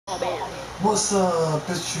bear. What's up?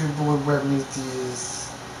 It's your boy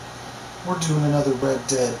Prometheus. We're doing another Red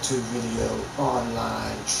Dead 2 video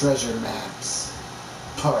online treasure maps,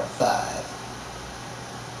 part 5.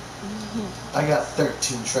 I got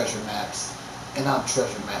 13 treasure maps, and I'm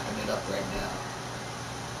treasure mapping it up right now.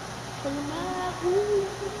 Treasure map. Woo.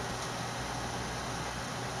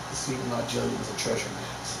 Let's see my jillions of treasure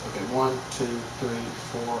maps. Okay, 1, 2, 3,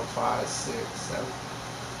 4, 5, 6, 7,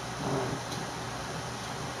 9, 10.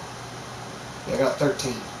 Yeah, I got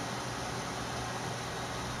 13.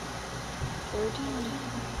 13.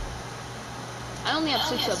 I only have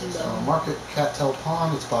 6 of them though. Market Cattail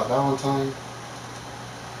Pond, it's by Valentine.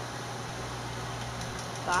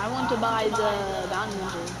 But I want to buy the bounty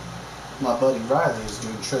hunter. My buddy Riley is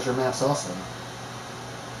doing treasure maps also.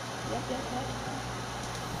 Yep.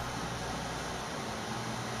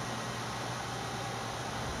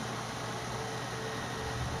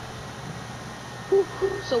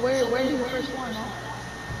 So where's your first one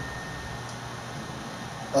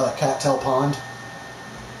at? Cattail Pond.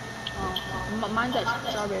 Oh, mine's at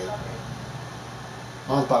Strawberry.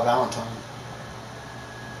 Mine's by Valentine.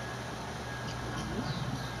 Nice.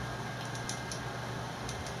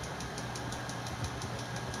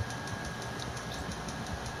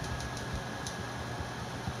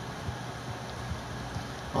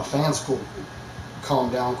 My fan school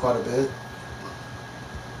calmed down quite a bit.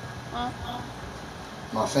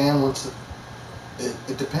 My fan wants to,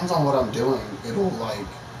 it depends on what I'm doing.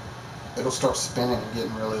 It'll start spinning and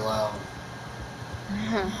getting really loud.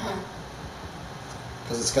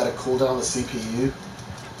 Because it's got to cool down the CPU.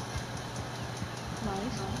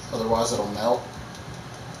 Nice. Otherwise it'll melt.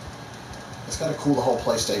 It's got to cool the whole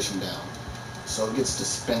PlayStation down. So it gets to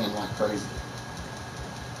spinning like crazy.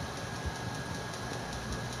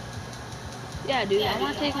 Yeah, dude, I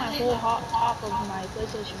want to take my whole top of my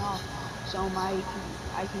PlayStation off so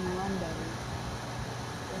I can run better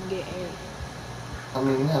and get air. I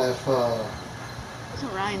mean, yeah, That's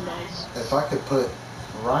what Ryan does. if I could put,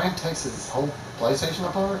 Ryan takes his whole PlayStation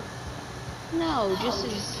apart? No, just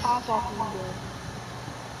his top off of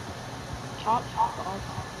the top off.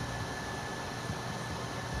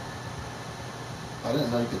 I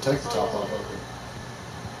didn't know you could take the top off of it.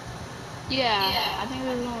 Yeah, I think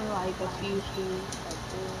there's only like a few screws, like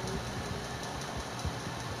 4.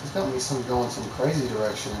 It's got me going some crazy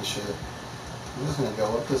direction and shit. I'm just gonna go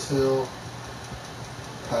up this hill,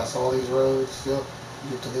 pass all these roads, yep,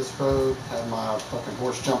 get to this road, have my fucking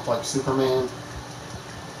horse jump like Superman.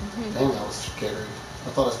 Damn, that was scary. I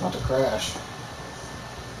thought it was about to crash.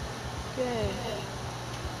 Good.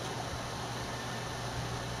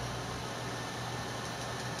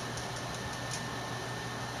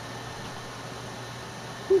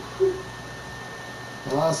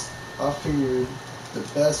 Well, I figured the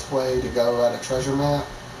best way to go at a treasure map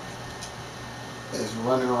is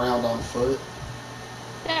running around on foot.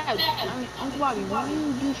 Yeah, Uncle Bobby, when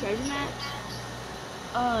you do treasure maps,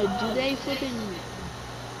 do they flipping,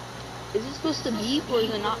 is it supposed to beep or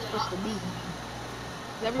is it not supposed to beep?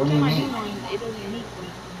 Every time I do one, it doesn't beep.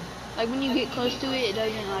 Like when you get close to it, it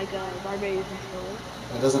doesn't like vibrate your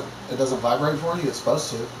controller. It doesn't vibrate for you. It's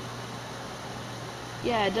supposed to.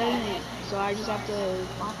 Yeah, it doesn't. So I just have to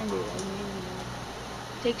find it. Like,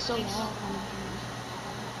 it takes so long.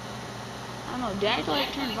 I don't know. Did I have to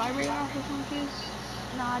like turn vibrate off or something?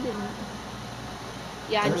 No, I didn't.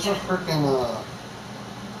 Yeah, there's a freaking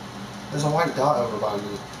there's a white dot over by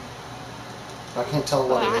me. I can't tell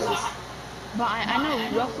what it is. But I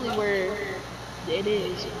know roughly where it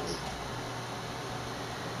is.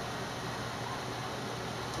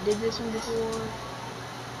 I did this one before.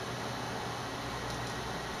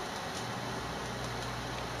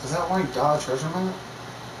 Is that white dot a treasure map?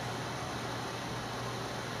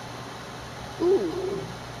 Ooh.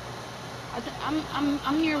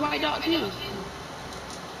 I'm near white dot too.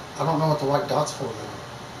 I don't know what the white dot's for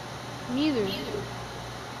though. Neither.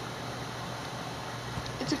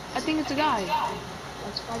 I think it's a guy.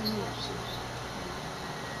 That's 5 years.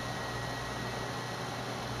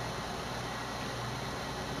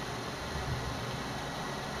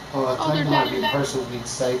 Oh, I think it might be a person who needs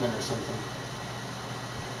saving or something.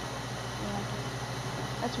 Yeah.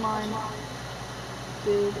 That's mine.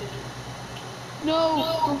 Dude.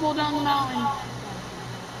 No! Don't fall down the mountain.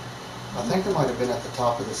 I think it might have been at the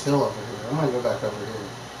top of this hill over here. I'm gonna go back over here.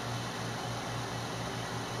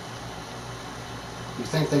 You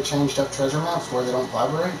think they changed up treasure maps where they don't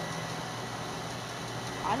vibrate?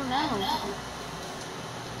 I don't know.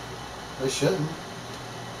 They shouldn't.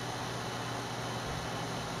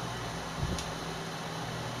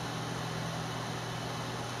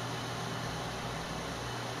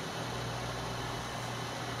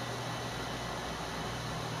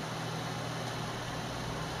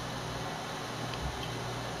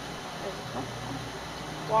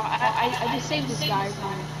 Well, I just saved this guy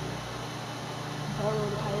from Burrow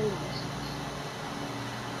the Coyotes.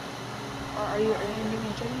 Are you gonna give me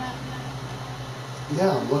a treasure map?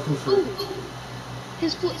 Yeah, I'm looking for. Ooh,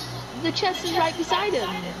 the chest is right beside him.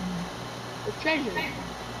 The treasure.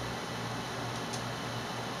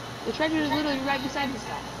 The treasure is literally right beside this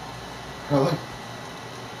guy. Really?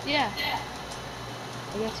 Yeah.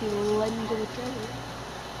 I guess he led me to the treasure.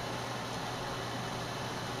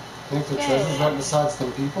 I think the Okay. treasure's right beside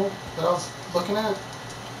them people that I was looking at.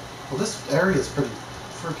 Well, this area is pretty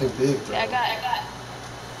freaking big, bro. Yeah, I got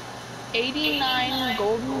 89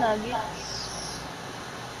 golden nuggets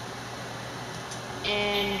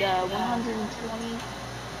and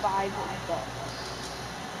 125 bucks.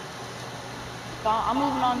 So I'm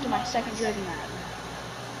moving on to my second treasure map.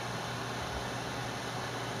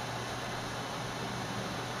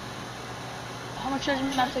 How much treasure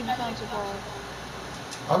maps have you found so far?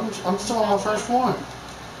 I'm still on my first one.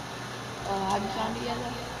 Have you found it yet?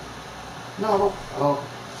 No, I don't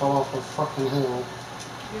fall off a fucking hill.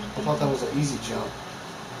 I thought that was an easy jump.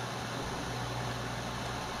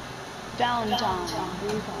 Valentine.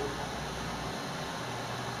 Where you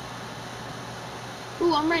from?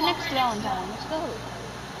 Ooh, I'm right next to Valentine. Let's go.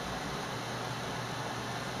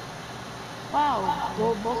 Wow,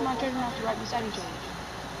 both my treasure maps are right beside each other.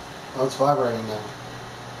 Oh, it's vibrating now.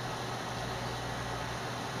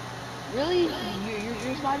 Really?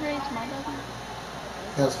 Yours vibrates, mine doesn't?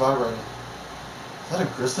 Yeah, it's vibrating. Is that a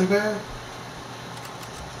grizzly bear?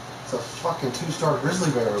 It's a fucking 2-star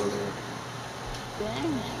grizzly bear over there.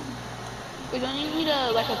 Dang. Wait, don't you need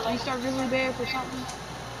a 3-star grizzly bear for something?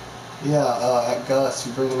 Yeah, at Gus,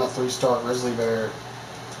 you bring in a 3-star grizzly bear,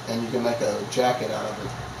 and you can make a jacket out of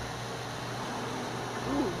it.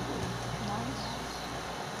 Ooh, nice.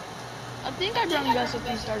 I think I brought Gus a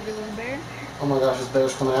 3-star grizzly bear. Oh my gosh, this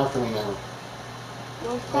bear's coming after me now.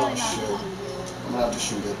 Well, it's probably Oh not shit. grizzly bear. I'm gonna have to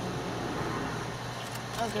shoot it.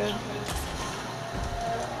 Okay.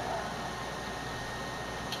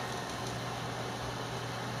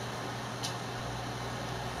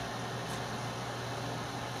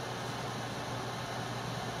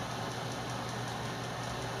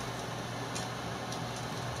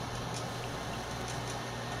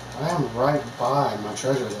 I am right by my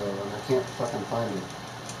treasure though, and I can't fucking find it.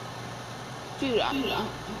 Dude, I'm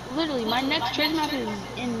literally, my next treasure map is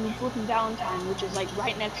in flipping Valentine, which is like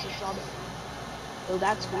right next to Strawberry. So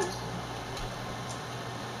that's cool.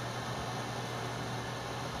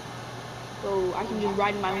 So I can just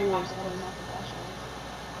ride my horse. I don't have to flash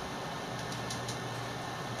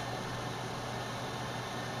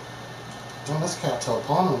Man, this cattail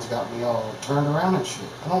pond got me all turned around and shit.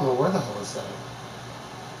 I don't know where the hell it's at.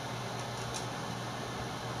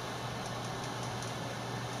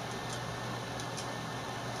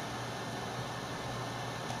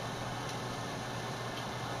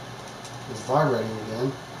 It's vibrating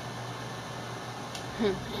again.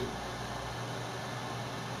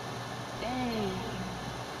 Dang.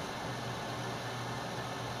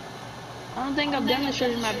 I don't think I've done this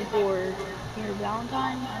treasure map before. Here,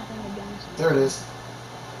 Valentine? I don't think I've done this. There it is.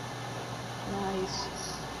 Nice.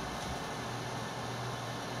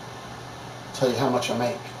 Tell you how much I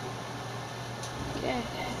make. Okay.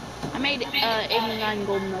 I made 89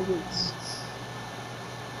 golden nuggets.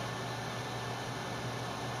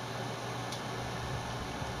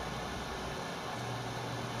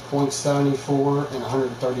 $0.74 and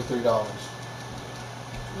 $133.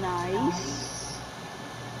 Nice.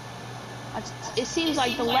 It seems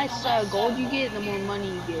like the less gold you get, the more money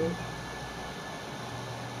you get.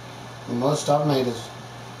 The most I've made is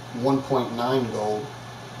 1.9 gold.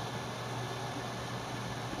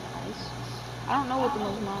 Nice. I don't know what the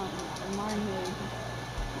most mine is.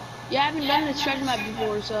 Yeah, I haven't done this treasure map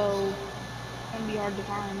before, so it's gonna be hard to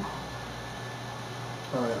find.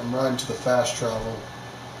 Alright, I'm riding to the fast travel.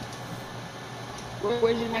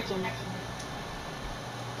 Where's your next one?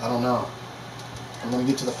 I don't know. I'm gonna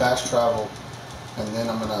get to the fast travel, and then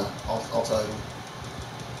I'll tell you.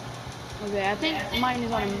 Okay, I think mine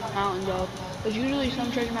is on a mountain though, because usually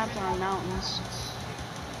some treasure maps are on mountains.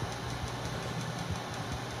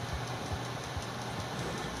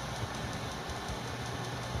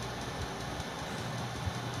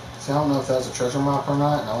 See, I don't know if that's a treasure map or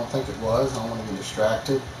not, and I don't think it was. I don't want to get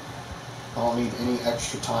distracted. I don't need any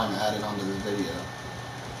extra time added onto the video.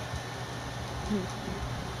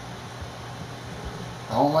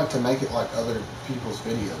 I don't like to make it like other people's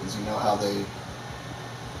videos. You know how they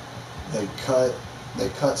cut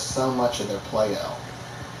so much of their play out.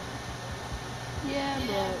 Yeah,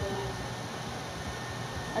 but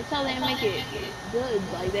that's how they make it good.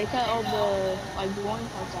 Like they cut all the boring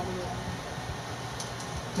parts out of it.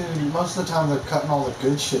 Dude, most of the time they're cutting all the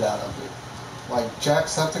good shit out of it. Like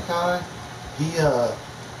Jacksepticeye, he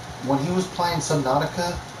when he was playing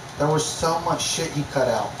Subnautica, there was so much shit he cut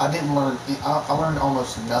out. I didn't learn. I learned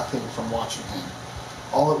almost nothing from watching him.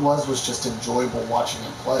 All it was just enjoyable watching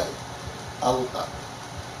him play. I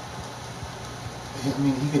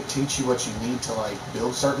mean, he could teach you what you need to like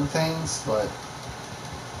build certain things, but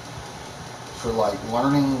for like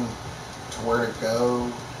learning to where to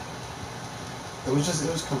go, it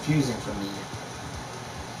was confusing for me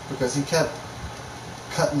because he kept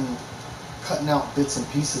cutting out bits and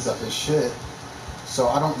pieces of his shit, so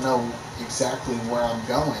I don't know exactly where I'm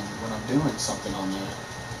going when I'm doing something on there.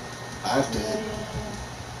 I have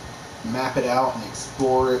to map it out and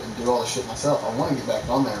explore it and do all the shit myself. I want to get back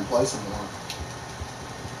on there and play some more.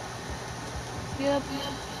 Yep.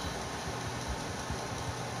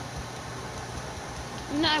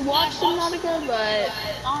 And I watched Subnautica, but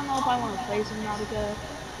I don't know if I want to play Subnautica.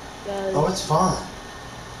 Oh, it's fun.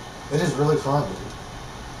 It is really fun, dude.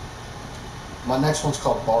 My next one's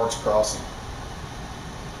called Bard's Crossing.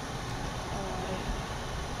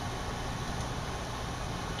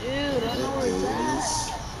 Dude, I know where it's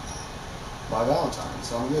at. By Valentine,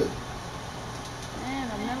 so I'm good. Man,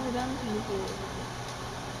 I've never done this before.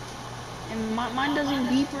 And mine doesn't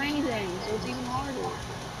beep or anything, so it's even harder.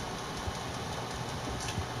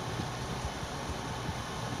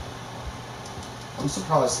 I'm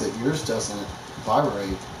surprised that yours doesn't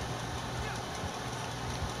vibrate.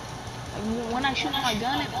 Like, when I shoot my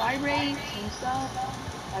gun, it vibrates and stuff.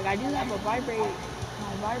 Like, I do have a vibrate.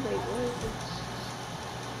 My vibrate works.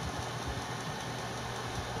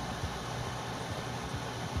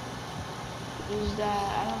 Is that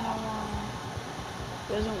I don't know why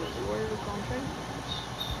it doesn't really work on trademarks.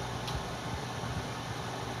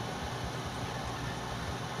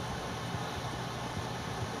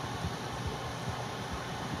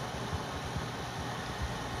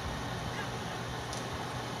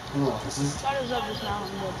 Oh, this is. I thought it was up this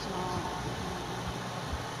mountain, but it's not.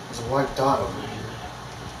 There's a white dot over here.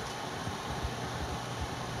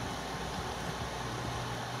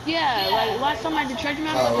 Yeah, like last time I did treasure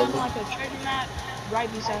map, I found like a treasure map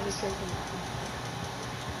right beside the treasure map.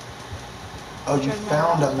 Oh, you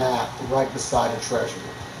found a map right beside a treasure.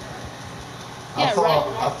 Yeah,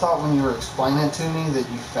 I thought when you were explaining it to me that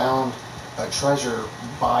you found a treasure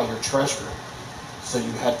by your treasure. So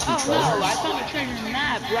you had two treasures? Oh no, I found a treasure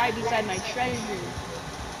map right beside my treasure.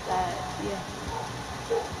 Yeah.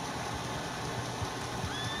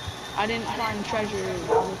 I didn't find treasure within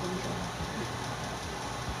treasure.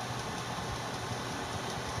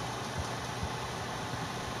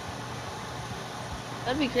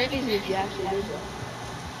 That'd be crazy if you actually did that.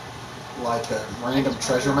 Like a random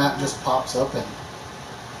treasure map just pops up and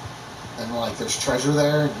like there's treasure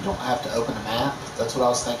there and you don't have to open a map. That's what I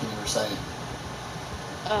was thinking you were saying.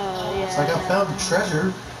 Yeah. It's like I found a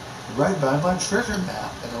treasure right by my treasure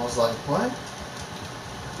map. And I was like, what?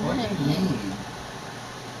 What do you mean?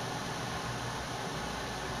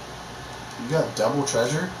 You got double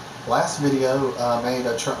treasure? Last video made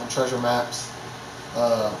a treasure maps.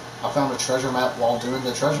 I found a treasure map while doing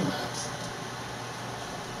the treasure maps.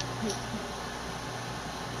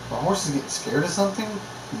 My horse is getting scared of something,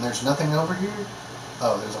 and there's nothing over here.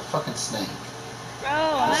 Oh, there's a fucking snake. Bro,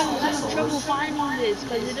 I'm having trouble finding this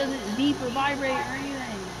because it doesn't beep or vibrate or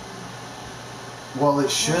anything. Well,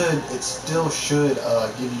 it still should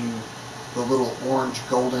give you the little orange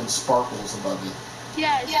golden sparkles above it.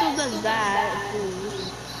 Yeah, it still does that, of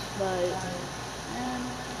course, but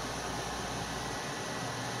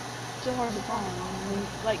it's so hard to find. I mean,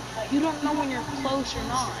 like, you don't know when you're close or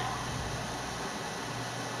not.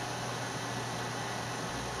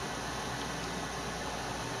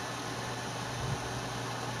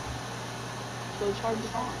 So it's hard to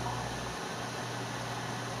find.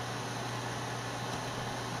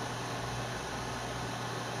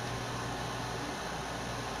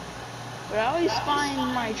 But I always find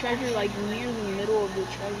my treasure like near the middle of the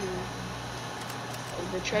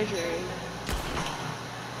treasure area.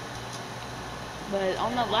 But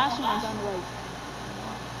on that last one, I found it like,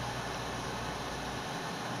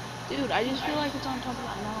 dude, I just feel like it's on top of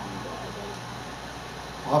that mountain.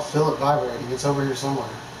 I'll feel it vibrating. It's over here somewhere.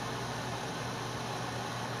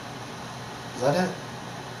 Is that it?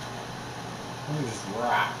 I think it's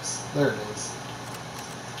rocks. There it is.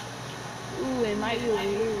 Ooh, it might be over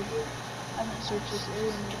here. I haven't searched this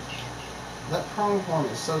area much. That pronghorn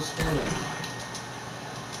is so scary.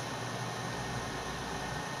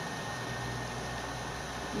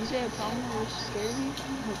 You say a pronghorn is scary?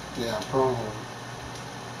 Yeah, pronghorn.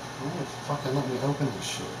 Oh, fucking let me open this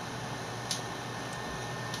shit.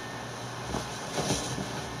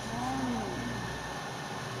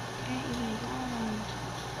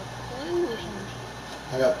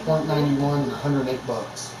 .91 and 108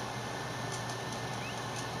 bucks.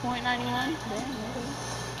 .91? Damn, okay.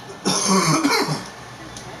 I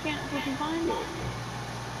can't fucking find it.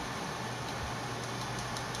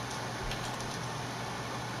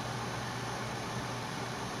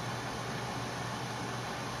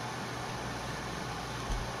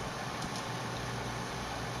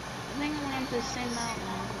 I think I went up the same mountain.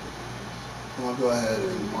 I'm gonna go ahead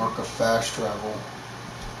and mark a fast travel.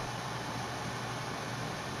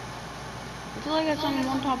 I feel like it's on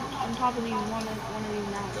on top of these one of these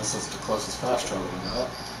mountains. This is the closest fast travel we got.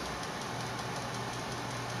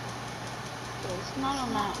 So it's not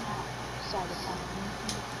on that side of the mountain.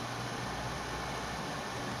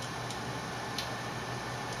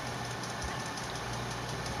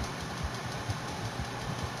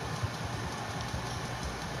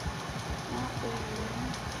 Not there.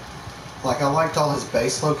 Like, I liked all his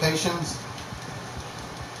base locations.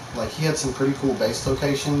 Like, he had some pretty cool base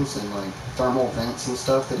locations and like thermal vents and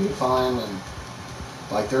stuff that he'd find. And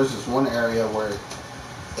like, there's this one area where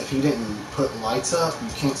if he didn't put lights up, you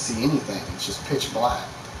can't see anything. It's just pitch black.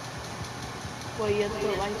 Well, you have to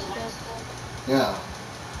put lights up. Yeah.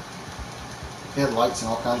 He had lights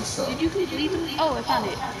and all kinds of stuff. Did you complete it? Oh, I found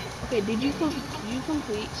it. Okay, did you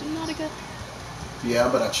complete Subnautica? Yeah,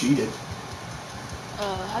 but I cheated.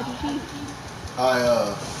 How'd you cheat?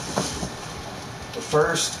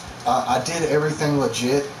 First, I did everything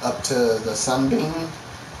legit up to the Sunbeam.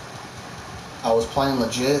 I was playing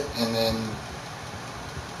legit, and then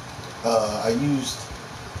I used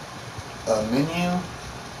a menu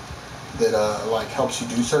that like helps you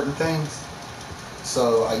do certain things.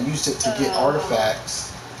 So I used it to get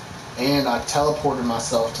artifacts, and I teleported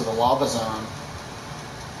myself to the lava zone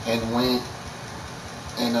and went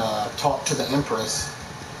and talked to the Empress,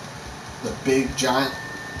 the big giant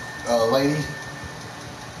lady.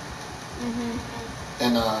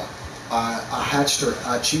 And I hatched her.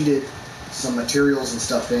 I cheated some materials and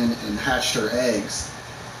stuff in and hatched her eggs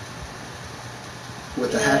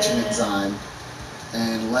with the hatching enzyme,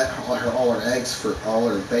 and let all her eggs for all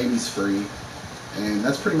her babies free. And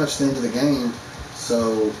that's pretty much the end of the game.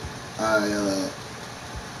 So I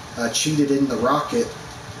cheated in the rocket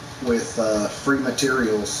with free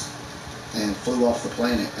materials and flew off the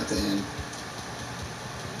planet at the end.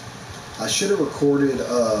 I should have recorded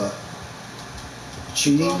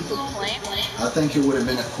cheating. I think it would have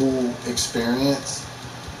been a cool experience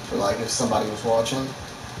for like if somebody was watching,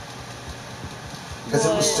 because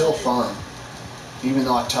it was still fun, even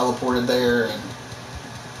though I teleported there. And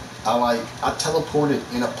I teleported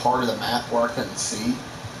in a part of the map where I couldn't see,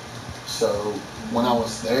 so when I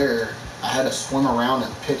was there I had to swim around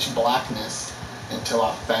in pitch blackness until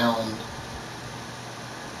I found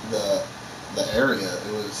the area.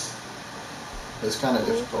 It was kind of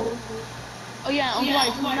difficult. Oh yeah, Uncle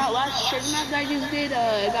White, from that last trip map that I just did,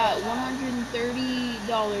 I got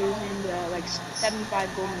 $130 and like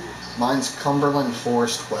 75 gold nuggets. Mine's Cumberland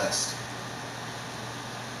Forest West.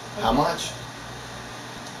 Okay. How much?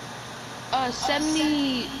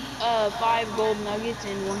 75 gold nuggets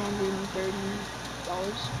and $130.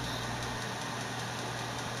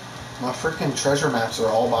 My freaking treasure maps are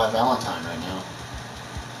all by Valentine right now.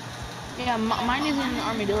 Yeah, mine is in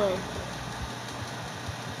Armadillo.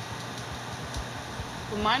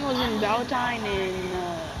 But mine was in Valentine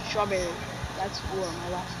and Strawberry. That's for my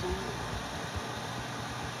last two.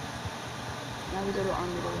 Now we go to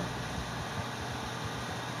Armadillo.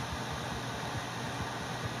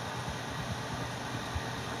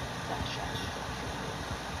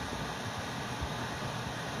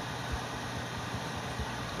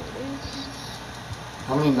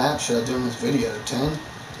 How many maps should I do in this video? 10?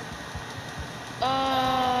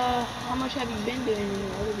 How much have you been doing in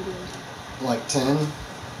your other videos? Like 10?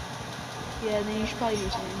 Yeah, then you should probably do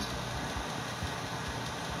 10.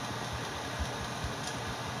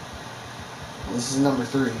 Well, this is number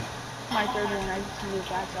 3. My third one, I just moved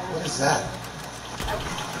back. What is that?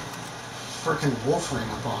 Freaking wolf ran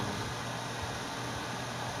up on me.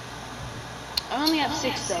 I only have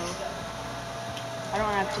 6 though. I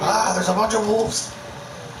don't have 2. Ah, there's a bunch of wolves.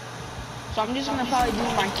 So I'm just gonna probably do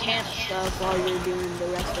my camp stuff while you're doing the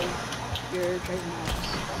rest of your treasure maps.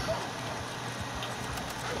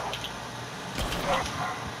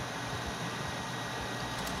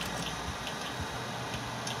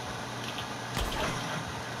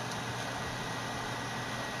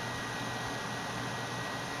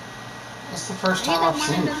 That's the first time I've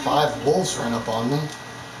seen 5 wolves run up on me.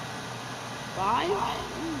 5?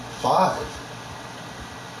 5.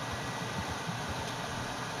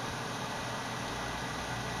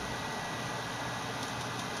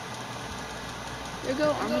 There you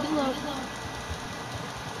go, Armadillo.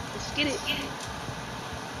 Let's get it.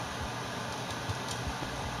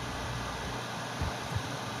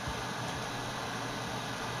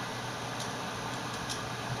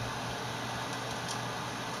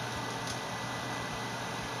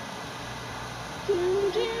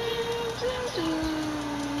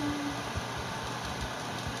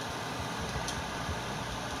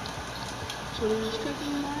 So there's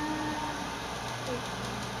cooking that.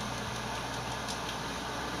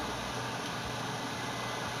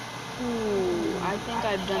 Ooh, I think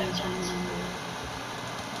I've done this one before.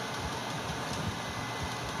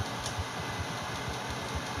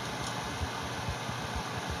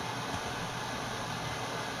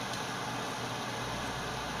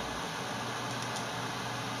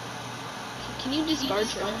 Can you discard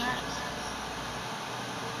treasure maps?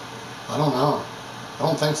 I don't know. I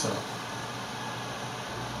don't think so.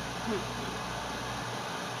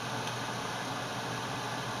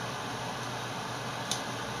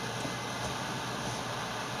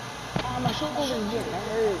 Oh, my shoulders are getting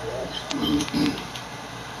hurt.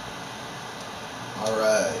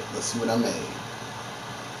 Alright, let's see what I made.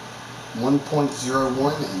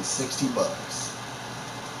 1.01 and $60.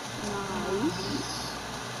 Nice.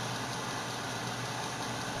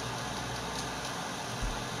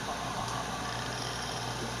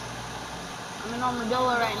 I'm in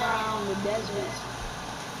Armadillo right now in the desert.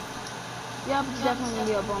 Yep, it's definitely gonna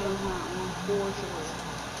be up on this mountain for sure.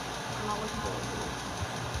 I'm not looking forward to it.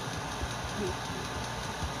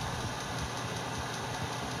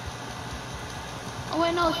 Oh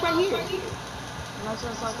wait, no, it's right here. Unless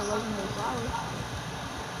that's like a legendary flower.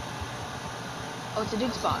 Oh, it's a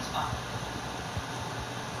dig spot.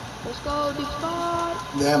 Let's go, dig spot.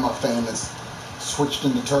 Yeah, my fan is switched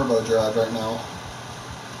into turbo drive right now.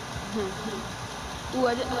 Ooh,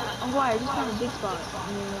 I'm glad I just found a dig spot.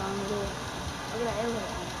 I mean, look at that arrowhead.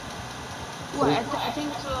 Ooh, I think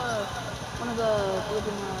it's one of the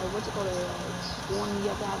flipping, what's it called? It's the one you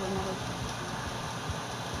have to have a metal.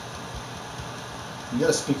 You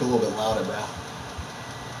gotta speak a little bit louder, bro.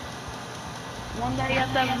 One that you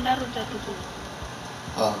have to have a metal detector.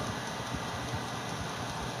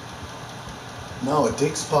 No, a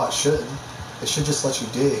dig spot should. It should just let you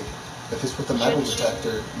dig. If it's with the metal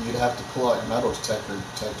detector, you'd have to pull out your metal detector and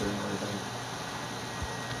everything.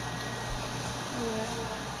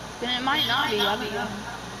 Then it might not be. I don't know.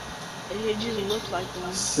 It just looks like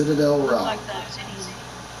one. Citadel Looks Rock. like that city.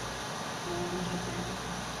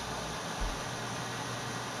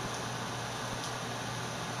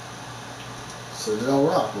 Citadel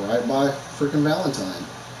Rock, right by freaking Valentine.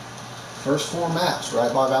 First 4 maps,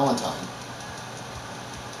 right by Valentine.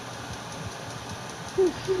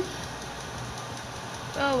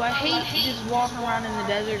 Oh, I hate just walking around in the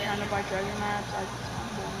desert trying to find treasure maps. Like, it's kind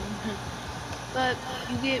of boring. But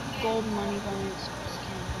you get gold money from it, so I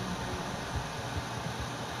can't complain.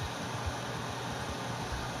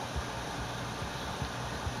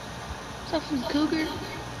 What's up from Cougar? I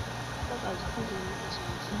thought that was a Cougar.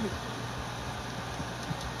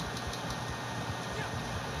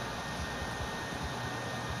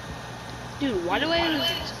 Dude, why do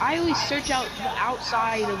I always search out the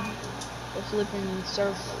outside of the flipping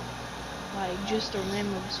circle? Like, just a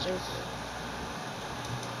rim of the circle.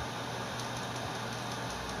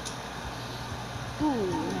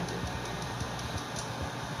 Ooh.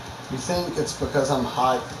 You think it's because I'm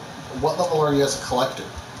high? What level are you as a collector?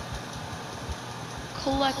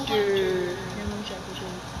 Collector. Here, let me check this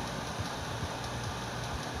one.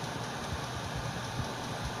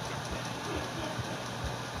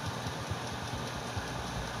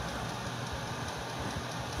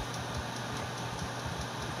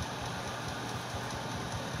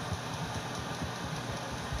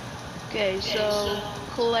 Okay, so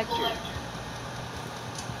collector.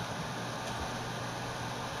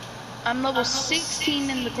 I'm level 16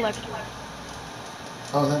 in the collector.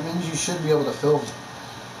 Oh, that means you should be able to feel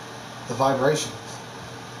the vibrations.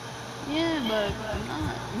 Yeah, but I'm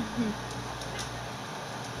not.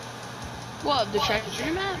 What, the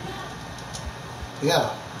treasure map?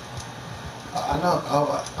 Yeah. I know.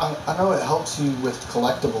 I know it helps you with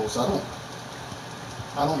collectibles.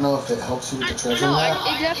 I don't know if it helps you with the treasure No, map.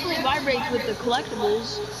 it definitely vibrates with the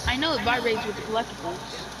collectibles. I know it vibrates with the collectibles.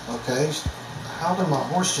 Okay. How did my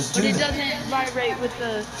horse just do But it that? doesn't vibrate with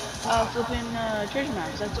the flipping treasure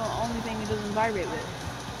maps. That's the only thing it doesn't vibrate with.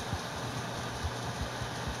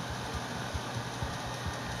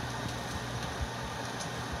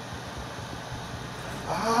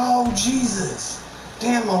 Oh, Jesus.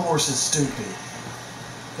 Damn, my horse is stupid.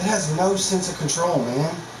 It has no sense of control,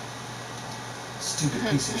 man. Stupid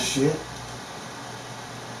piece of shit.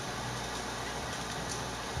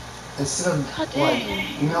 instead of God like,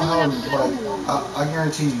 dang. you know No, how that was like I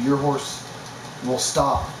guarantee you your horse will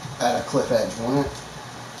stop at a cliff edge, won't it?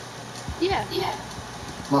 Yeah.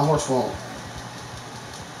 My horse won't.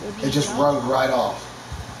 Would It you just jump? rode right off.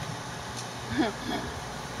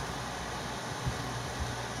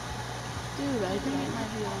 Dude, I think it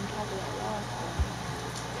might be on top of that rock.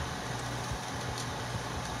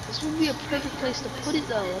 This would be a perfect place to put it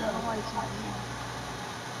though. I don't know why it's not here.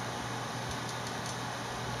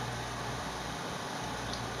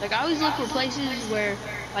 Like I always look for places where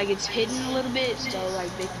like it's hidden a little bit, so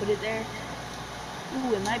like they put it there.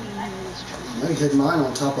 Ooh, it might be near this tree. They hid mine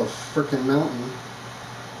on top of a frickin' mountain.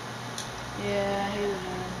 Yeah, I hate it, man.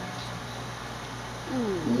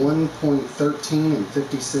 Ooh. 1.13 and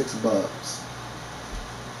 56 bucks.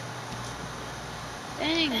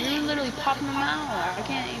 Dang, you're literally popping them out. I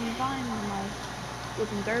can't even find my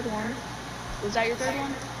flipping third one. Was that your third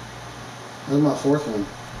one? That was my fourth one.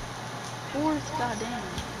 Fourth, goddamn.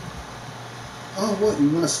 Oh, what? You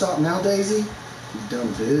want to stop now, Daisy? You dumb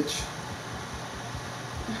bitch.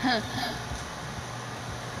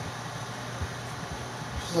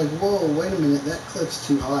 She's like, whoa, wait a minute, that cliff's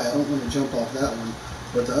too high. I don't want to jump off that one.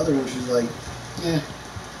 But the other one, she's like, yeah,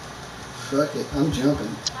 fuck it, I'm jumping.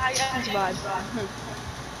 I survived.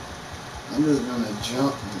 I'm just gonna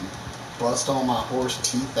jump and bust all my horse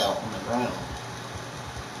teeth out on the ground.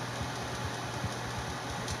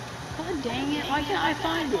 God dang it, why can't I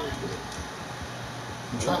find it?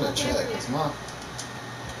 I'm trying to check. Does my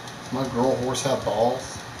girl horse have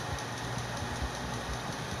balls?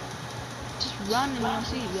 Just run and you'll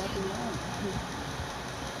see. You have to run.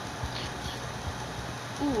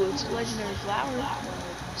 Ooh, it's a legendary flower.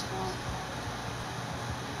 But it's not.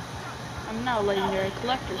 I'm not a legendary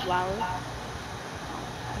collector flower.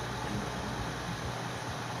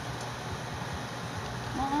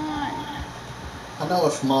 Come on. I know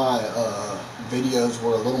if my videos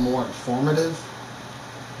were a little more informative,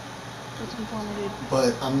 What's informative?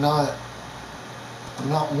 but I'm not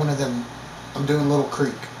one of them. I'm doing Little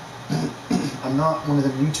Creek. I'm not one of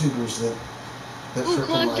them YouTubers that Ooh, freaking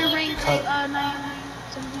collector like rank cut.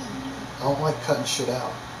 917. I don't like cutting shit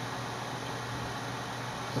out.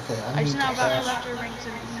 Okay, I I need just to now got fast. collector rank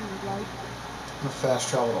 17, like. I'm gonna fast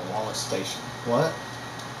travel to Wallace Station. What?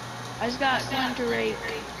 I just got collector rank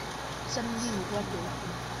 17 collector.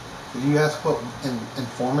 Did you ask what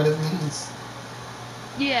informative means?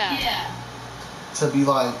 Yeah. To be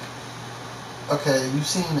like, okay, you've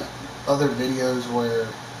seen other videos where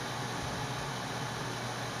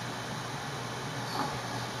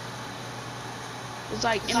It's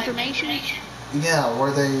like information. yeah,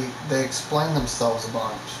 where they explain themselves a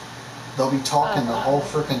bunch. They'll be talking the whole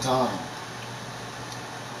freaking time.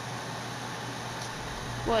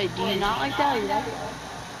 What, do you not like that? Or you like it?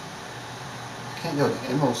 I can't go to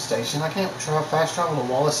Emerald Station. I can't fast travel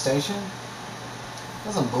to Wallace Station.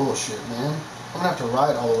 That's some bullshit, man. I'm gonna have to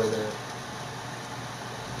ride all the way there.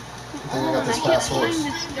 I think I got this I can't fast find horse.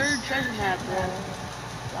 this third treasure map,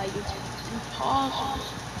 bro. Like, it's impossible.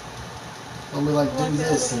 I'll be like, do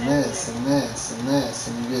this and this and this and this,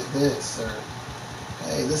 and you get this, or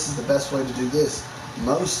hey, this is the best way to do this.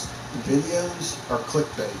 Most videos are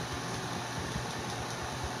clickbait.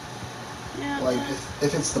 Yeah. Like,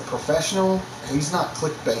 if it's the professional, he's not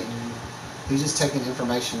clickbaiting. He's just taking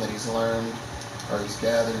information that he's learned or he's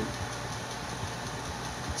gathered.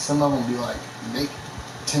 Some of them be like, make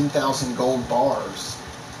 10,000 gold bars.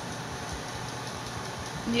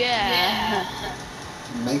 Yeah.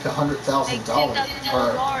 Make $100,000.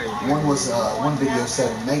 Or one video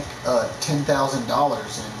said make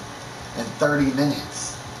 $10,000 in 30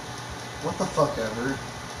 minutes. What the fuck ever?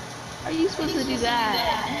 Are you supposed to do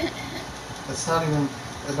that? It's not even.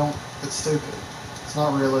 It's stupid. It's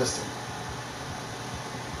not realistic.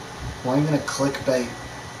 Why are you gonna clickbait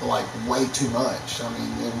like way too much? I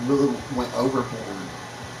mean, it really went overboard.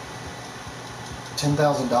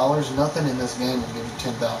 $10,000. Nothing in this game will give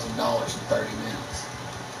you $10,000 in 30 minutes.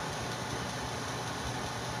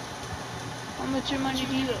 How much money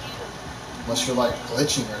do you have? Unless you're like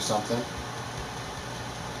glitching or something.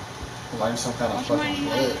 Learn some kind of fucking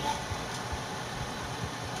glitch.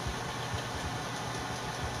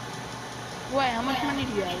 Wait, how much money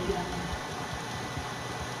do you have?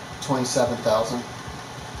 27,000.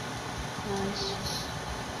 Nice.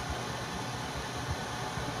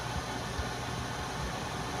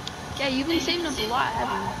 Yeah, you've been saving up a lot,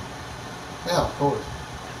 haven't you? Yeah, of course.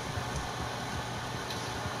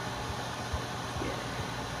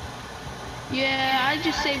 Yeah, I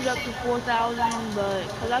just saved up to 4,000, but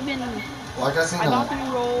cause I've been, Like I've often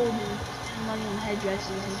enrolled and spent money on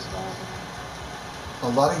headdresses and stuff. a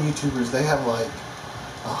lot of YouTubers, they have like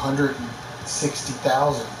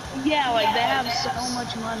 160,000. Yeah, like they have so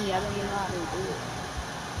much money. I don't even know how they do it.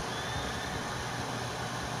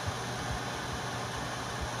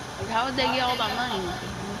 Like, how would they get all that money?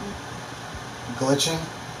 Glitching.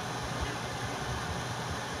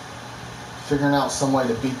 Figuring out some way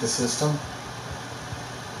to beat the system.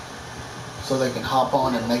 So they can hop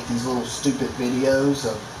on and make these little stupid videos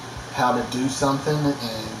of how to do something,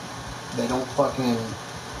 and they don't fucking,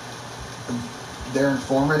 they're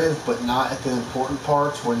informative but not at the important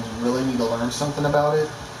parts when you really need to learn something about it.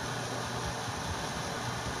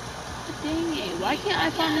 Dang it, why can't I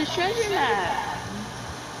find this treasure map?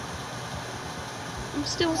 I'm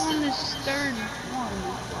still on this third one,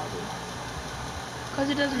 probably. Because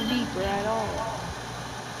it doesn't beep at all.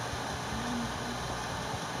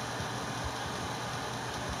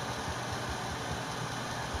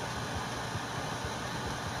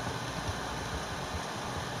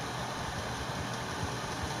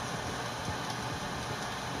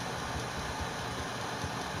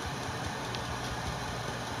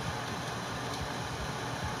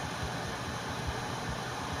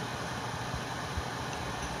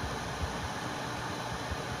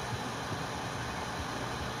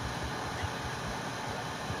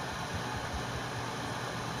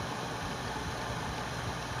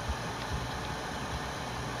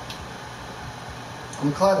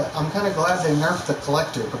 I'm kind of glad they nerfed the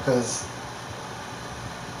collector, because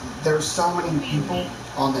there's so many people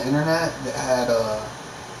on the internet that had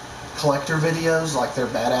collector videos, like they're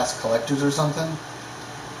badass collectors or something,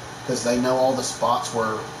 because they know all the spots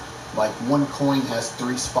where, like, one coin has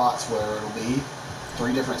 3 spots where it'll be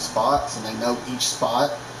 3 different spots, and they know each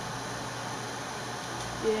spot.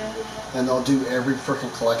 Yeah. And they'll do every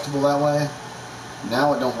freaking collectible that way.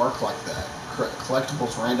 Now it don't work like that.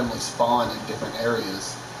 Collectibles randomly spawn in different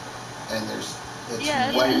areas, and it's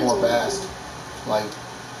way more vast. Like,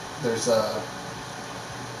 there's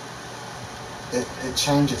it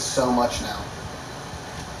changes so much now.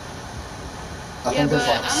 I think there's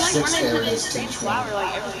like 6 areas to each one.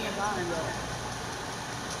 Like every single time, though.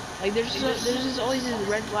 Like there's just always this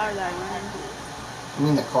red flower that I run into. You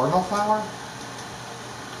mean the cardinal flower?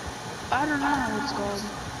 I don't know what it's called.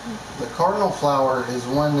 The cardinal flower is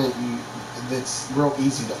one that's real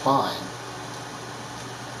easy to find.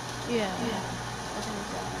 Yeah.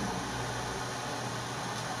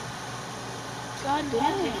 God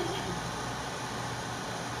damn.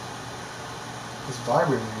 It's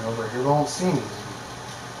vibrating over here. We won't see anything.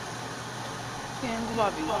 Yeah, Uncle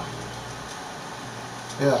Bobby.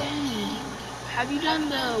 Yeah. Dang. Have you done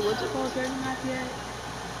the what's it called treasure map yet?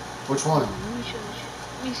 Which one? Let me show you.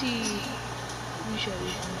 Let me see. Let me show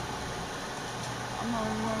you. I'm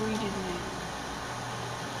gonna read you the name.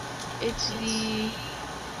 It's the.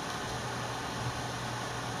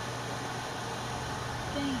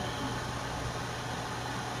 Dang.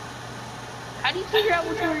 How do you figure out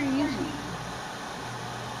which one you're using?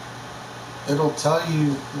 It'll tell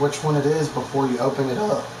you which one it is before you open it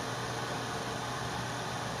up.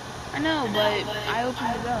 I know, but I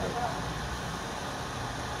opened it up.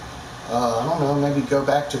 I don't know, maybe go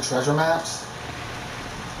back to treasure maps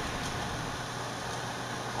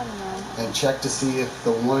I don't know. and check to see if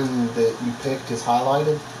the one that you picked is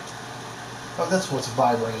highlighted. Oh, that's what's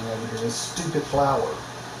vibrating over here, this stupid flower.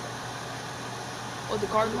 Oh, the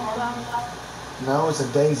cardinal flower? No, it's a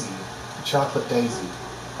daisy. A chocolate daisy.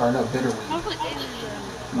 Or no, bitterweed. Chocolate daisy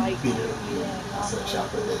is like Bitter. yeah, I said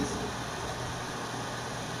chocolate daisy.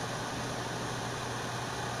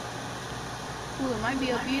 Ooh, it might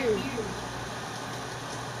be up here.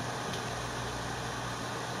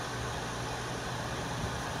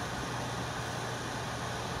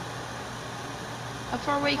 How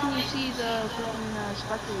far away can you see the freaking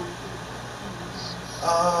sparkly things?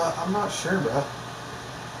 I'm not sure, bro.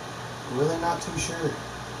 Really not too sure.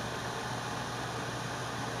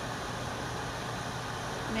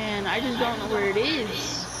 Man, I just don't know where it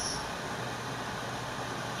is.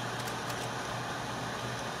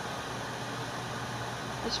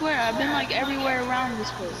 I swear, I've been like everywhere around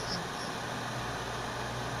this place.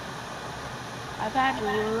 I've had to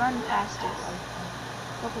run past it like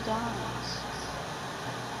a couple times.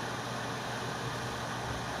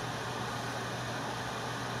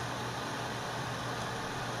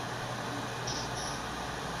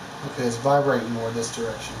 Okay, it's vibrating more this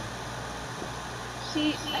direction.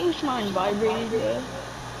 See, I wish mine vibrated, yeah.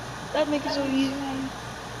 That'd make it so easy.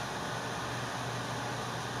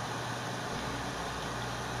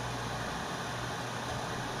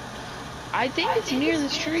 I think it's near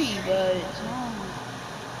this tree, but it's not.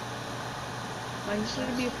 Like, this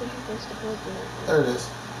would be a perfect place to put it. There it is.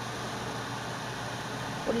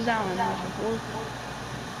 What is that one? Like a 4?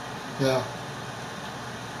 Yeah.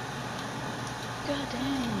 God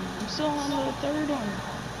dang. I'm still on the third one.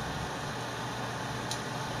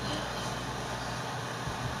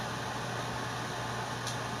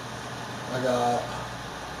 I got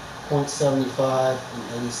 .75 and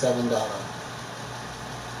 $87.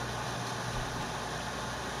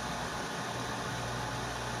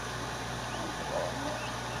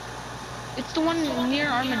 It's the one near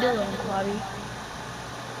Armadillo, Uncle Bobby.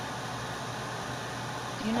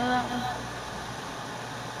 Do you know that one?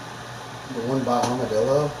 The one by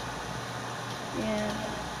Armadillo? Yeah.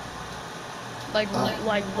 Like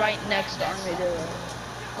right next to Armadillo.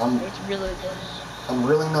 It's really close. I'm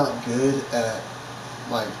really not good at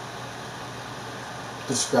like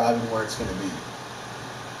describing where it's gonna be.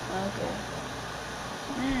 Okay.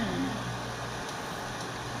 Man.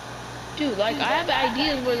 Dude, like I have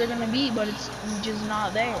ideas where they're gonna be, but it's just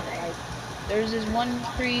not there. Like there's this one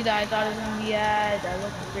tree that I thought it was gonna be at that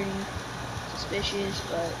looked pretty suspicious,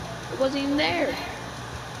 but it wasn't even there.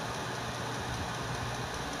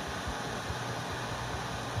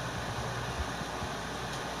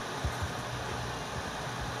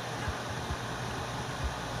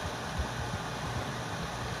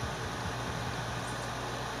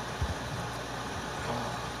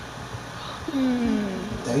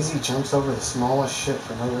 Daisy jumps over the smallest shit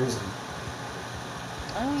for no reason.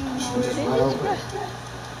 I don't even know She where just it run is, over bruh. it.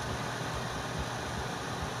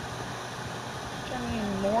 I mean,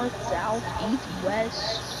 north, south, east,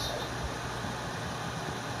 west.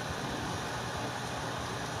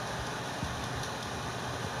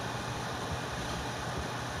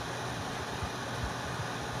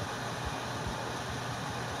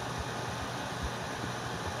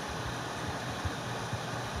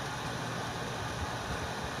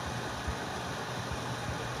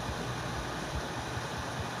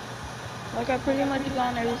 Like I pretty much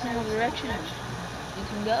gone every single direction you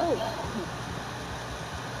can go.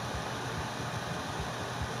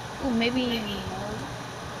 Ooh, maybe north.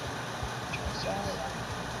 Try south.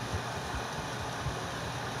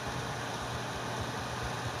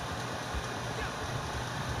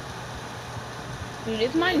 Dude,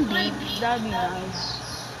 if mine beep, that'd be nice.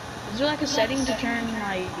 Is there like a setting to turn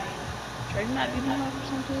like treasure map beeping off or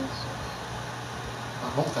something?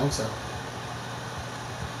 I don't think so.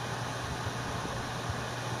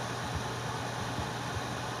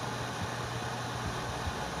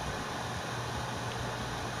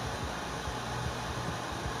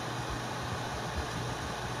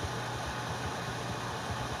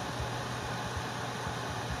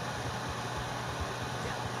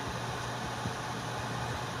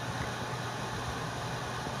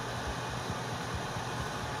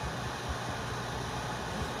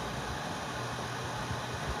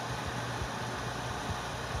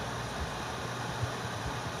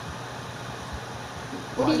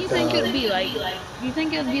 What do you think it would be like? Do you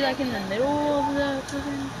think it would be like in the middle of the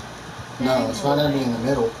freaking No, thing? it's not gonna be in the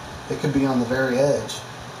middle. It could be on the very edge.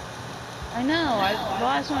 I know. The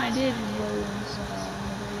last one I did was on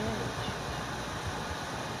the very edge.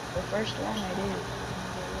 The first one I did was on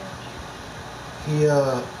the very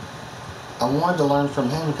edge. I wanted to learn from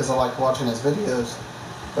him because I like watching his videos,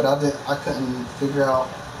 but I couldn't figure out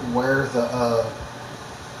where that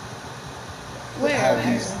Where? have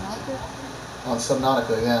these on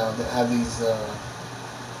Subnautica, yeah, that have these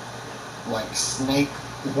like snake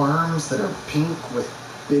worms that are pink with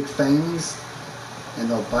big fangs, and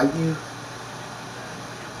they'll bite you.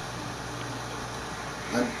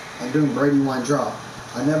 I'm doing Brady Line Drop.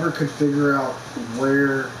 I never could figure out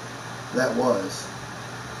where that was.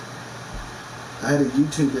 I had to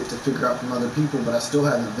YouTube it to figure out from other people, but I still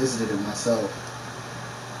haven't visited it myself.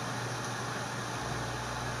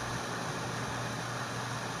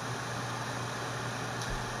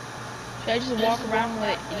 Should I just walk around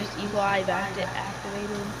with just Eagle Eye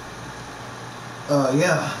activated?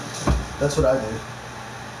 Yeah, that's what I do.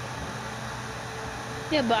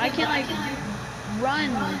 Yeah, but I can't like run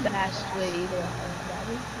fast with Eagle Eye,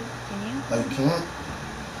 Bobby. Can you? Oh, you can't?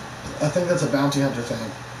 I think that's a bounty hunter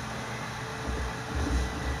thing.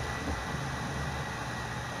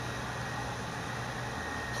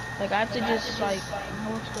 Like I have to just like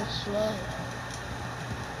know where to go slow.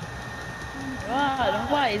 God, I'm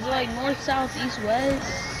quiet. Is it like north, south, east, west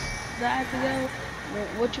that I have to go?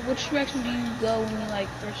 Which direction do you go when you like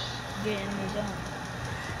first get in the zone?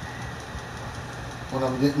 When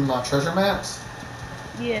I'm getting my treasure maps,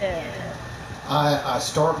 Yeah. I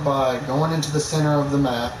start by going into the center of the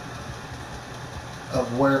map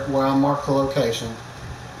of where I mark the location.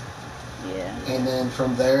 Yeah. And then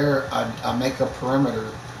from there, I make a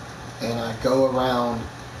perimeter and I go around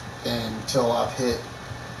until I've hit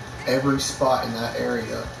every spot in that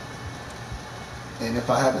area. And if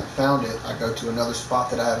I haven't found it, I go to another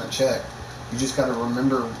spot that I haven't checked. You just got to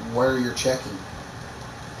remember where you're checking,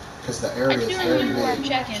 because the I area do is very remember where I'm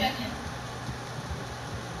big. checking.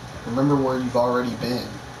 Remember where you've already been.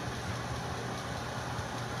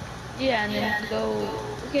 Yeah, and then go.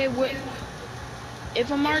 Okay,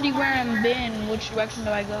 if I'm already where I'm been, which direction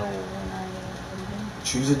do I go when I already been?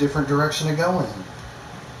 Choose a different direction to go in.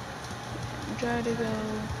 Try to go.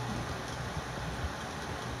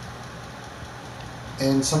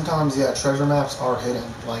 And sometimes, yeah, treasure maps are hidden,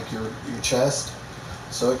 like your chest.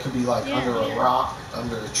 So it could be like under a rock,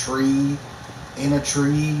 under a tree, in a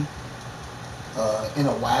tree, in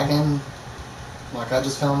a wagon. Like I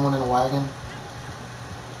just found one in a wagon.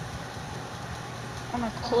 On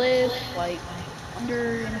a cliff, like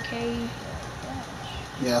under in a cave.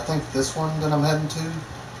 Yeah, I think this one that I'm heading to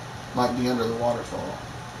might be under the waterfall.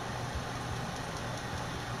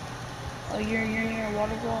 Oh, you're near a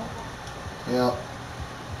waterfall? Yeah.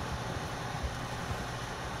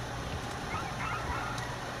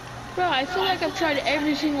 Bro, I feel like I've tried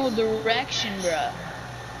every single direction, bro.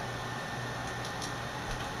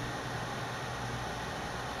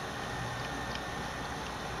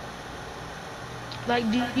 Like,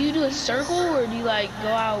 do you do a circle or do you like go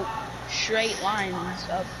out straight lines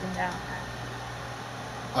up and down?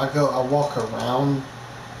 I walk around.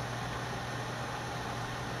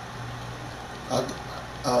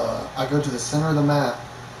 I go to the center of the map,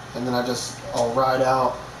 and then I'll ride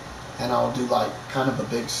out, and I'll do like kind of a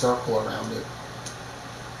big circle around it.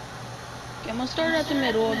 Okay, I'm gonna start at the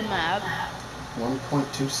middle of the map.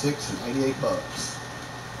 1.26 and 88 bucks.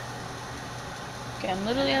 Okay, I'm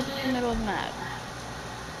literally at the middle of the map.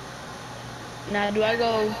 Now, do I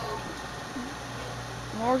go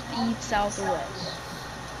north, east, south, or west?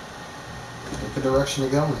 Pick a direction to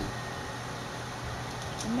go in.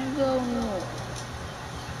 I'm gonna go north.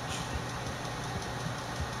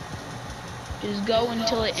 Just go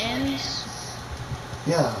until it ends.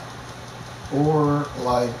 Yeah. Or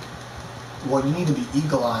like, well, you need to be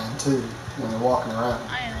eagle-eyeing too when you're walking around.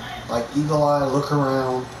 I am. Like eagle eye, look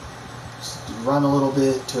around, run a little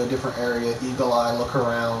bit to a different area, eagle eye, look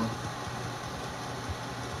around.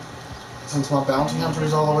 Since my bounty hunter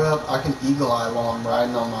is all the way up, I can eagle eye while I'm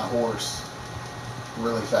riding on my horse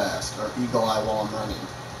really fast, or eagle eye while I'm running.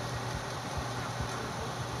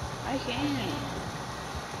 I can.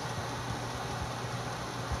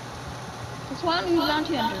 That's why I'm a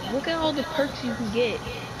bounty hunter. Look at all the perks you can get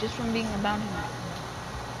just from being a bounty hunter.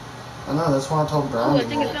 I know, that's why I told Ooh, I Brownie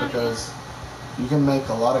think Wolf, because you can make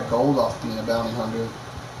a lot of gold off being a bounty hunter.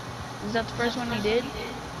 Is that the first one you did?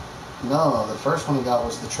 No, the first one he got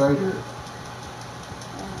was the trader.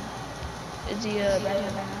 Is he a bounty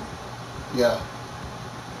hunter now? Yeah.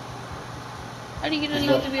 How do you get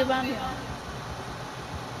enough to be a bounty hunter?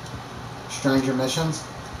 Stranger missions?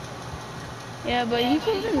 Yeah, but he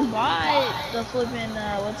couldn't buy the flipping,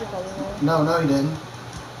 what's it called? No, he didn't.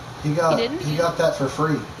 He got that for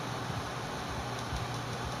free.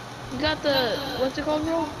 You got the, what's it called,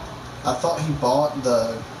 bro? I thought he bought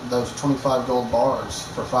those 25 gold bars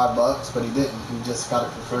for $5, but he didn't. He just got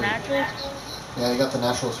it for free. Naturals? Yeah, he got the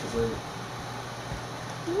naturals for free.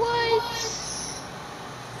 What?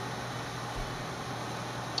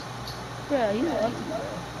 Bro, he's lucky, bro.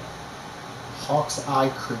 Hawk's Eye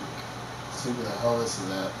Creek. Let's see where the hell this is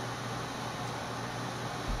at.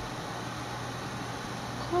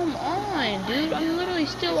 Come on, dude. I'm literally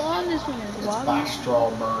still on this one. It's by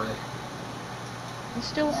Strawberry. I'm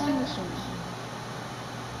still on this one.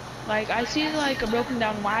 Like, I see like a broken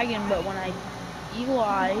down wagon, but when I eagle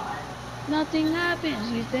eye, nothing happens.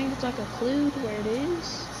 You think it's like a clue to where it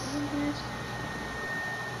is?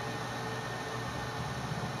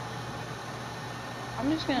 I'm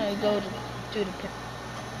just gonna go to do the pit.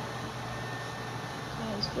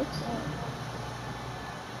 Guys, what's up?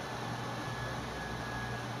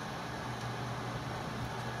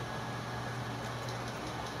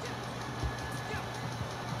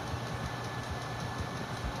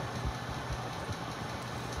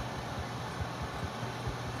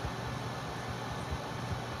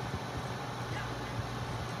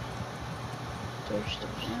 Search the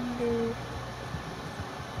calendar.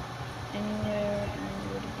 Anywhere, and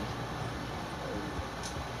where to be.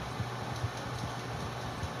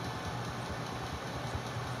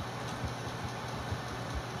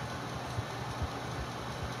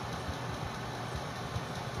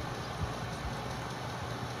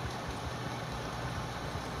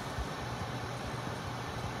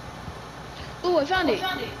 Oh, I found it.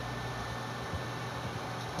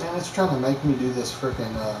 Man, it's trying to make me do this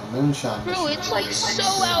freaking moonshine mission. Bro, it's like so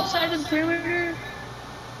outside of the perimeter.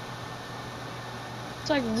 It's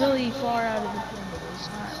like really far out of the perimeter. It's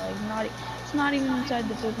not like not. It's not even inside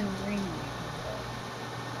the flipping green.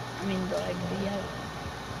 I mean, the yellow.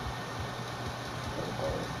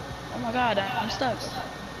 Oh my god, I'm stuck.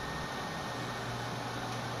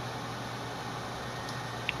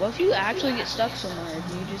 What if you actually get stuck somewhere?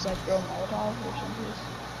 Do you just like throw a Molotov or something?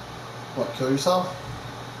 What, kill yourself?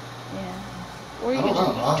 Yeah. Or you I don't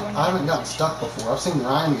could know. just join I haven't gotten stuck before. I've seen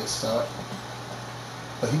Ryan get stuck.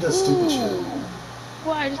 But he does stupid shit.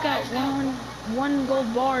 Well, I just got one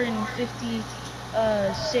gold bar and 56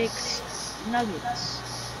 nuggets.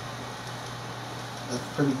 That's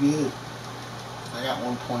pretty good. I got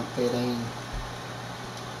 1.15.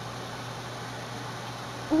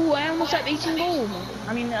 Ooh, I almost have 18 gold.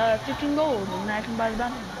 I mean, 15 gold, and I can buy the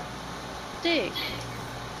bounty. Sick.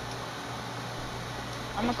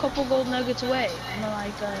 I'm a couple gold nuggets away. I'm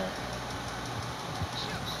like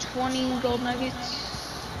 20 gold nuggets.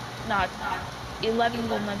 Not 11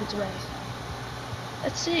 gold nuggets away.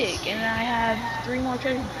 That's sick. And I have 3 more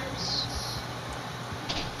treasure maps.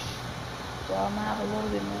 So I'm gonna have a little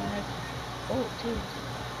bit more. Oh, 2.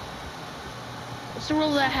 What's the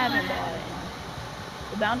rule that I haven't bought?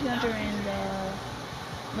 The bounty hunter and the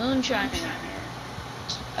moonshiner.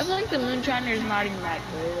 I feel like the moonshiner is not even that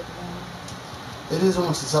good at the moment. It is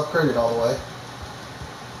once it's upgraded all the way.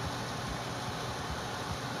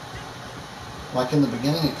 Like in the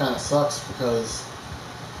beginning, it kind of sucks because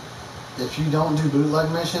if you don't do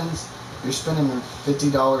bootleg missions, you're spending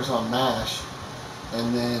 $50 on MASH,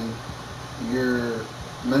 and then your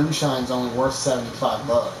moonshine's only worth $75.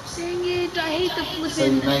 Dang it! I hate the flipping. So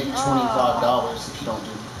you make $25 if you don't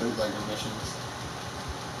do bootlegger missions.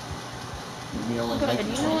 You only make Do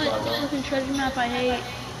you know what $25. flipping treasure map I hate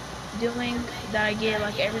doing that I get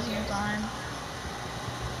like every single time?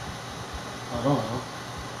 I don't know.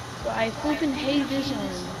 So I flipping hate this one.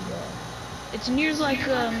 It's near like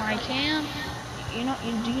my camp. You know?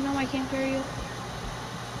 Do you know my camp area?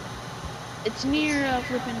 It's near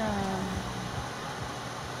flipping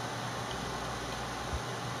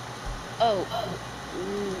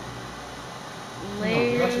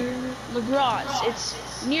Lagros. It's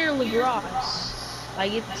near Lagros.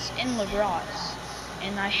 Like it's in Lagros.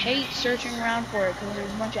 And I hate searching around for it because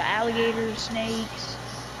there's a bunch of alligators, snakes,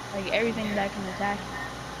 like everything that can attack you.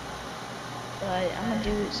 But I'm gonna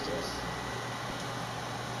do it still.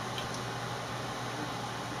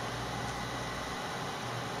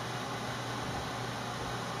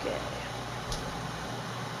 Okay.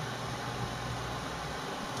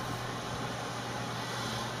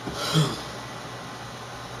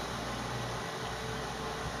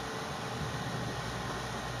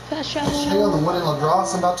 Fast travel. Hey, on the one in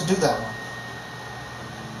Lagros, I'm about to do that one.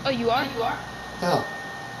 Oh, you are? Yeah.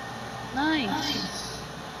 Nice.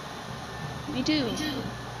 Me too.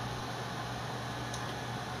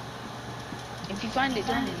 If you find it,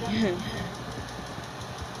 tell me.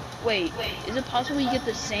 Wait, is it possible you get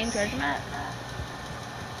the same treasure map?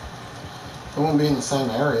 It won't be in the same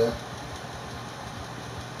area.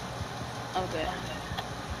 Okay.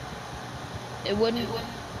 It wouldn't?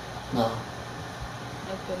 No.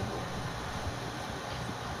 Okay.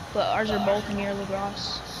 But ours are both near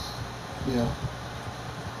Lagros. Yeah.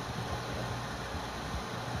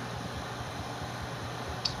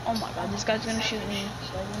 Oh my god, this guy's gonna shoot me.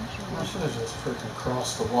 I should have just freaking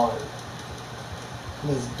crossed the water.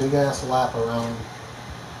 This big ass lap around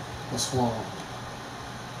the swamp.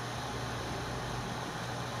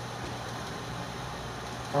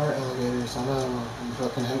 Alright, alligators, I know you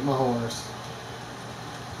fucking hate my horse.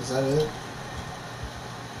 Is that it?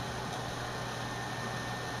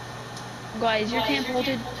 Guys, your camp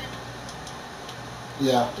halted?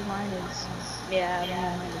 Yeah. Mine is. Yeah,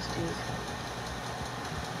 mine is too.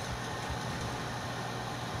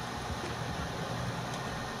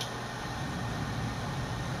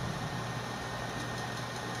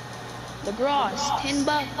 Lagros, $10.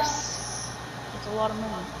 That's a lot of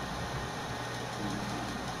money.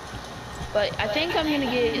 But I think I'm gonna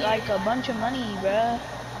get like a bunch of money, bruh.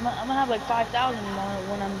 I'm gonna have like 5,000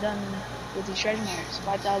 when I'm done with these treasure maps.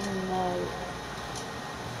 5,000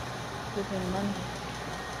 flipping money,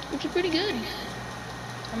 which is pretty good.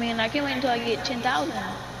 I mean, I can't wait until I get 10,000. It's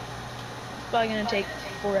probably gonna take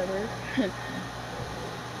forever.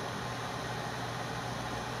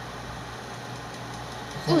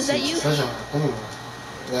 Oh, is that you? Anyway.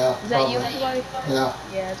 Yeah. Is that you, everybody? Yeah.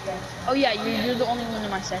 Yeah, that's right. Oh yeah, you're the only one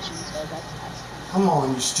in my session, so that's nice. Come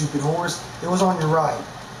on, you stupid horse. It was on your right.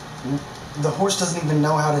 The horse doesn't even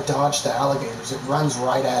know how to dodge the alligators. It runs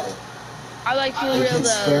right at it. I like feel It real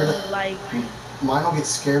gets scared of, like. Mine will get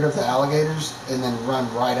scared of the alligators and then run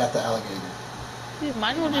right at the alligator. Dude,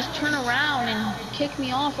 might as well just turn around and kick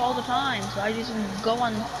me off all the time, so I just go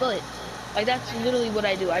on foot. Like, that's literally what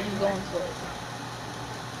I do. I just go on foot.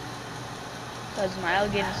 Because my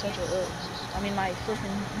alligator is such a my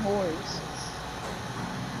flipping horse.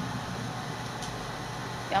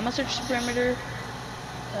 Yeah, I'm gonna search the perimeter,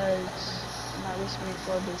 because I'm not risking it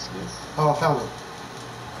for a biscuit. Oh, I found it.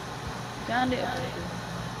 Found it? Okay.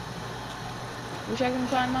 Wish I can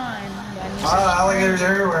find mine. Yeah, I need to Alligators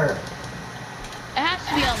everywhere. It has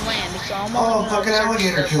to be on land, so I'm Oh, only gonna fucking search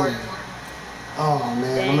alligator the killed part. me. Oh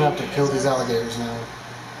man, I'm gonna have to kill these alligators now.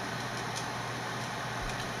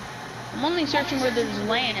 I'm only searching where there's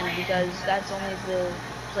land because that's only the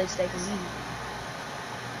place they can be.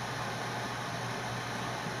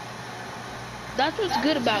 That's what's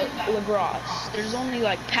good about Lagros. There's only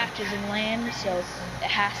like patches of land, so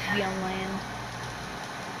it has to be on land.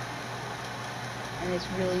 And it's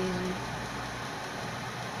really easy.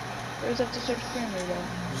 Where's up to search perimeter though?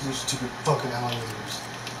 There's these stupid fucking alligators.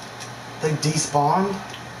 They despawned?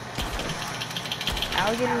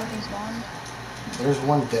 Alligators despawned? There's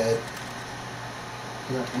one dead.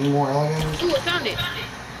 You got any more alligators? Ooh, I found it! I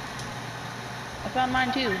found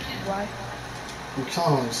mine too. Why? I'm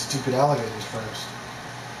killing all these stupid alligators first.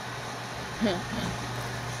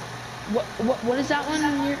 What is that one?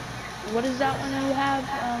 What is that one you have?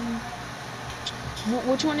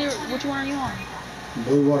 Which one are you on?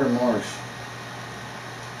 Blue Water Marsh.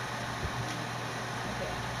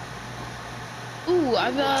 Okay. Ooh,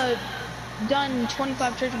 I've done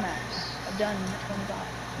 25 treasure maps. I've done 25.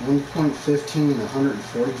 1.15 and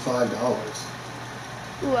 $145.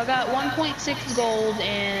 Ooh, I got 1.6 gold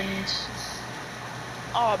and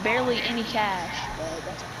barely any cash, but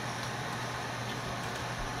that's okay.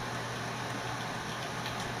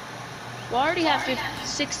 Well, I already have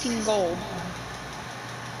 16 gold.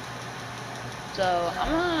 So,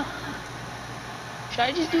 should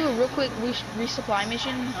I just do a real quick resupply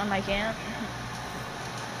mission on my camp?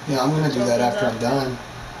 Yeah, I'm gonna do that after I'm done.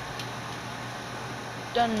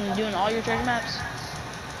 Done doing all your treasure maps?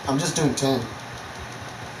 I'm just doing 10.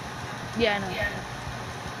 Yeah, I know.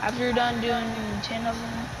 After you're done doing 10 of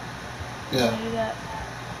them, Yeah. you do that?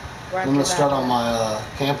 I'm gonna start on my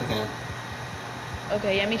camp again.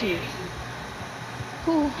 Okay, yeah, me too.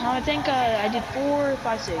 Cool. I think I did 4,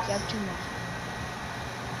 5, 6. I have 2 more.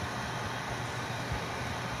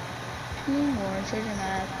 2 more treasure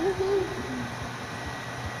maps. Woohoo!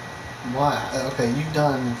 Why? Okay, you've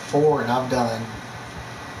done 4 and I've done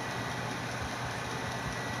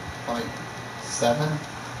like 7.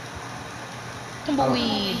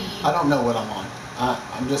 Tumbleweed. I don't know what I'm on.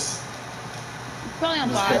 I'm just Probably on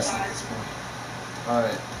 5. guessing at this point. All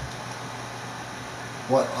right.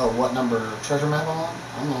 What number treasure map I'm on?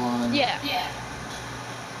 I'm on. Yeah.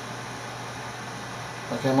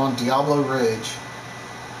 Okay, I'm on Diablo Ridge,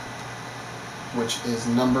 which is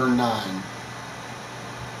number 9.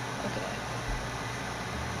 Okay.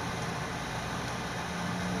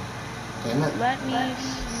 Damn it. Let me I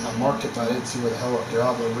marked it, but I didn't see where the hell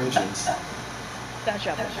Diablo Ridge is.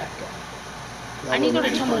 Gotcha. I need to go to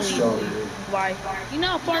Tumbleweed. Why? You know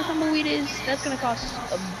how far Tumbleweed is? That's gonna cost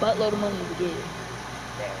a buttload of money to get it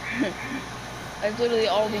there. That's literally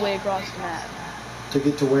all the way across the map. To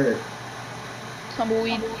get to where?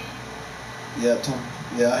 Tumbleweed. Yeah,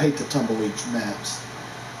 I hate the Tumbleweed maps.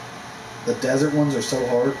 The desert ones are so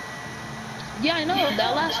hard. Yeah, I know.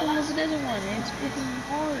 That last one was the desert one. It's freaking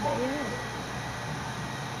hard. Yeah.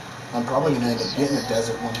 I'm probably gonna end up getting a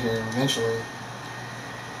desert one here eventually.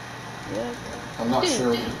 Yep. I'm not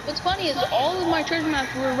sure. What's funny is all of my treasure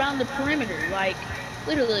maps were around the perimeter. Like,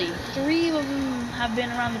 literally, 3 of them have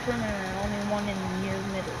been around the perimeter and only 1 in near the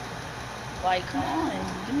middle. Like, come on,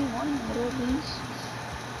 give me 1 in the middle, please.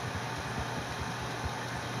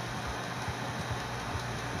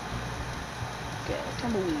 Okay,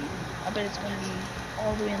 Tumbleweed. I bet it's gonna be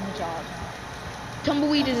all the way in the top.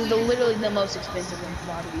 Tumbleweed is literally the most expensive in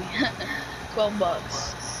commodity.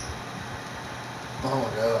 $12. Oh my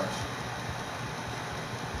gosh.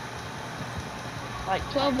 Like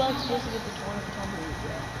 $12 just to get the Tumbleweed,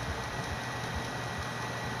 yeah.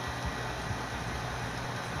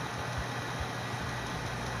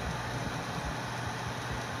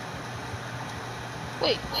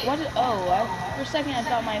 Wait, what did, for a second I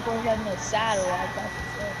thought my horse had no saddle. I thought it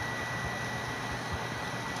said.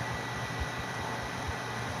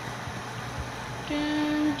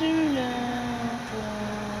 Dun, dun, dun,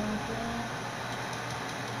 dun, dun.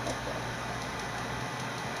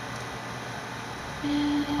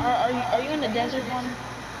 Are you in the desert one?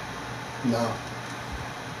 No.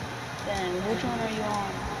 Then which one are you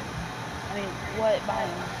on? I mean, what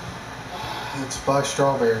biome? It's by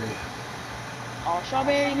Strawberry. Oh,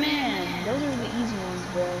 strawberry, man. Those are the easy ones,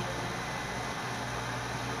 bro.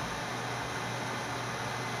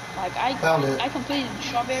 Like, Found it. I completed the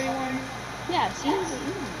strawberry one. Yeah, see, the easy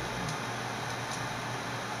one.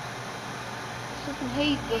 I freaking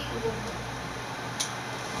hate the freaking,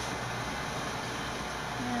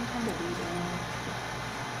 man, tumbleweed, man.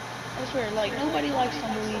 I swear, like, nobody likes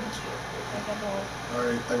tumbleweed. Like, at all.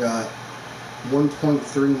 Alright, I got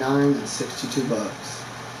 1.39 and 62 bucks.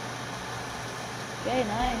 Okay,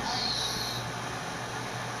 nice.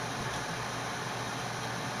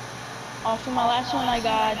 For my last one, I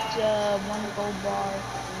got 1 gold bar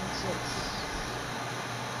and 6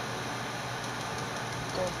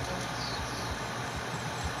 gold coins.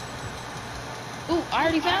 Ooh, I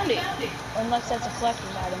already found it. Unless that's a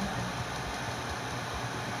collector's item.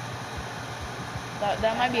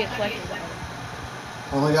 That might be a collector's item.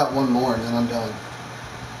 I only got one more and then I'm done.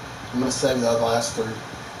 I'm gonna save the last 3.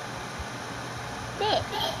 But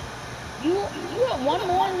you got one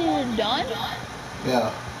more and then you're done?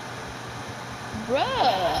 Yeah.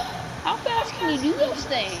 Bruh, how fast can you do those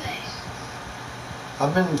things?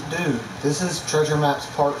 Dude, this is Treasure Maps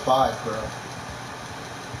Part 5, bro.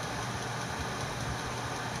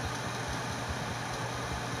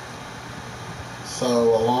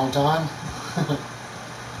 So, a long time?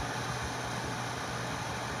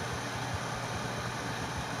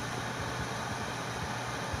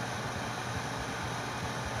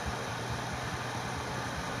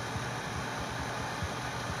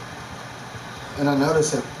 And I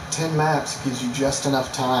notice that 10 maps gives you just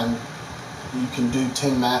enough time. You can do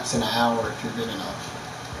 10 maps in an hour if you're good enough.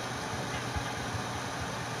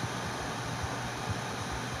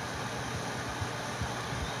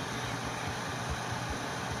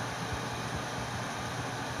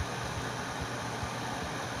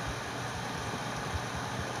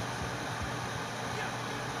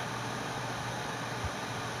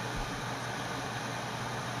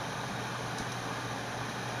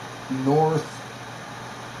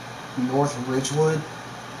 North Ridgewood.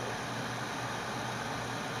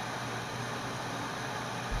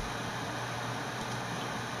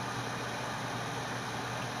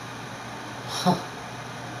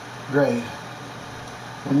 Great.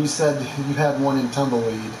 When you said you had one in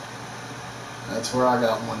Tumbleweed, that's where I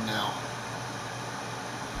got one now.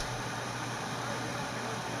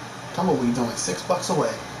 Tumbleweed's only $6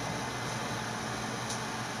 away.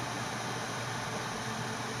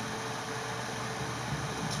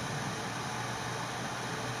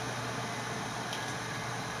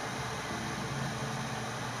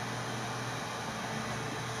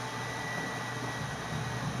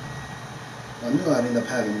 I knew I'd end up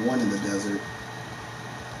having one in the desert.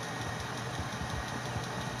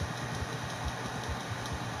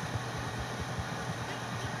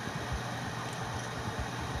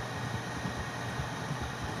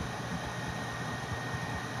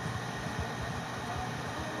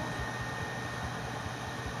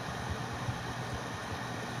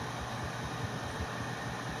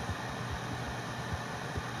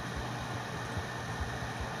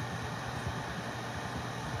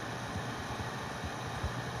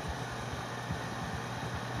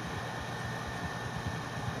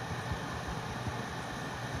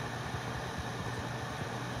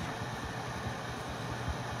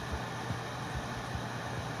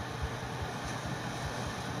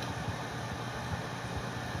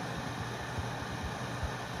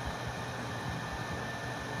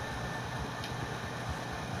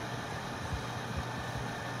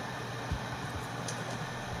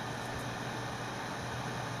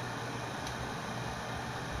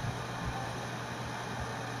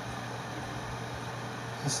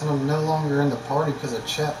 So I'm no longer in the party because of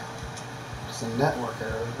chat. It's a network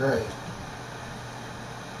error. Great.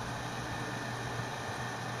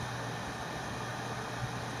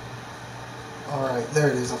 Alright, there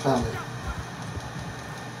it is. I found it.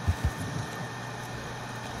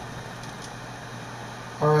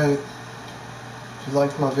 Alright. If you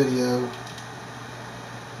liked my video,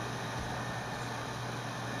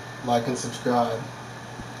 like and subscribe.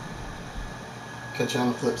 Catch you on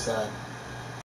the flip side.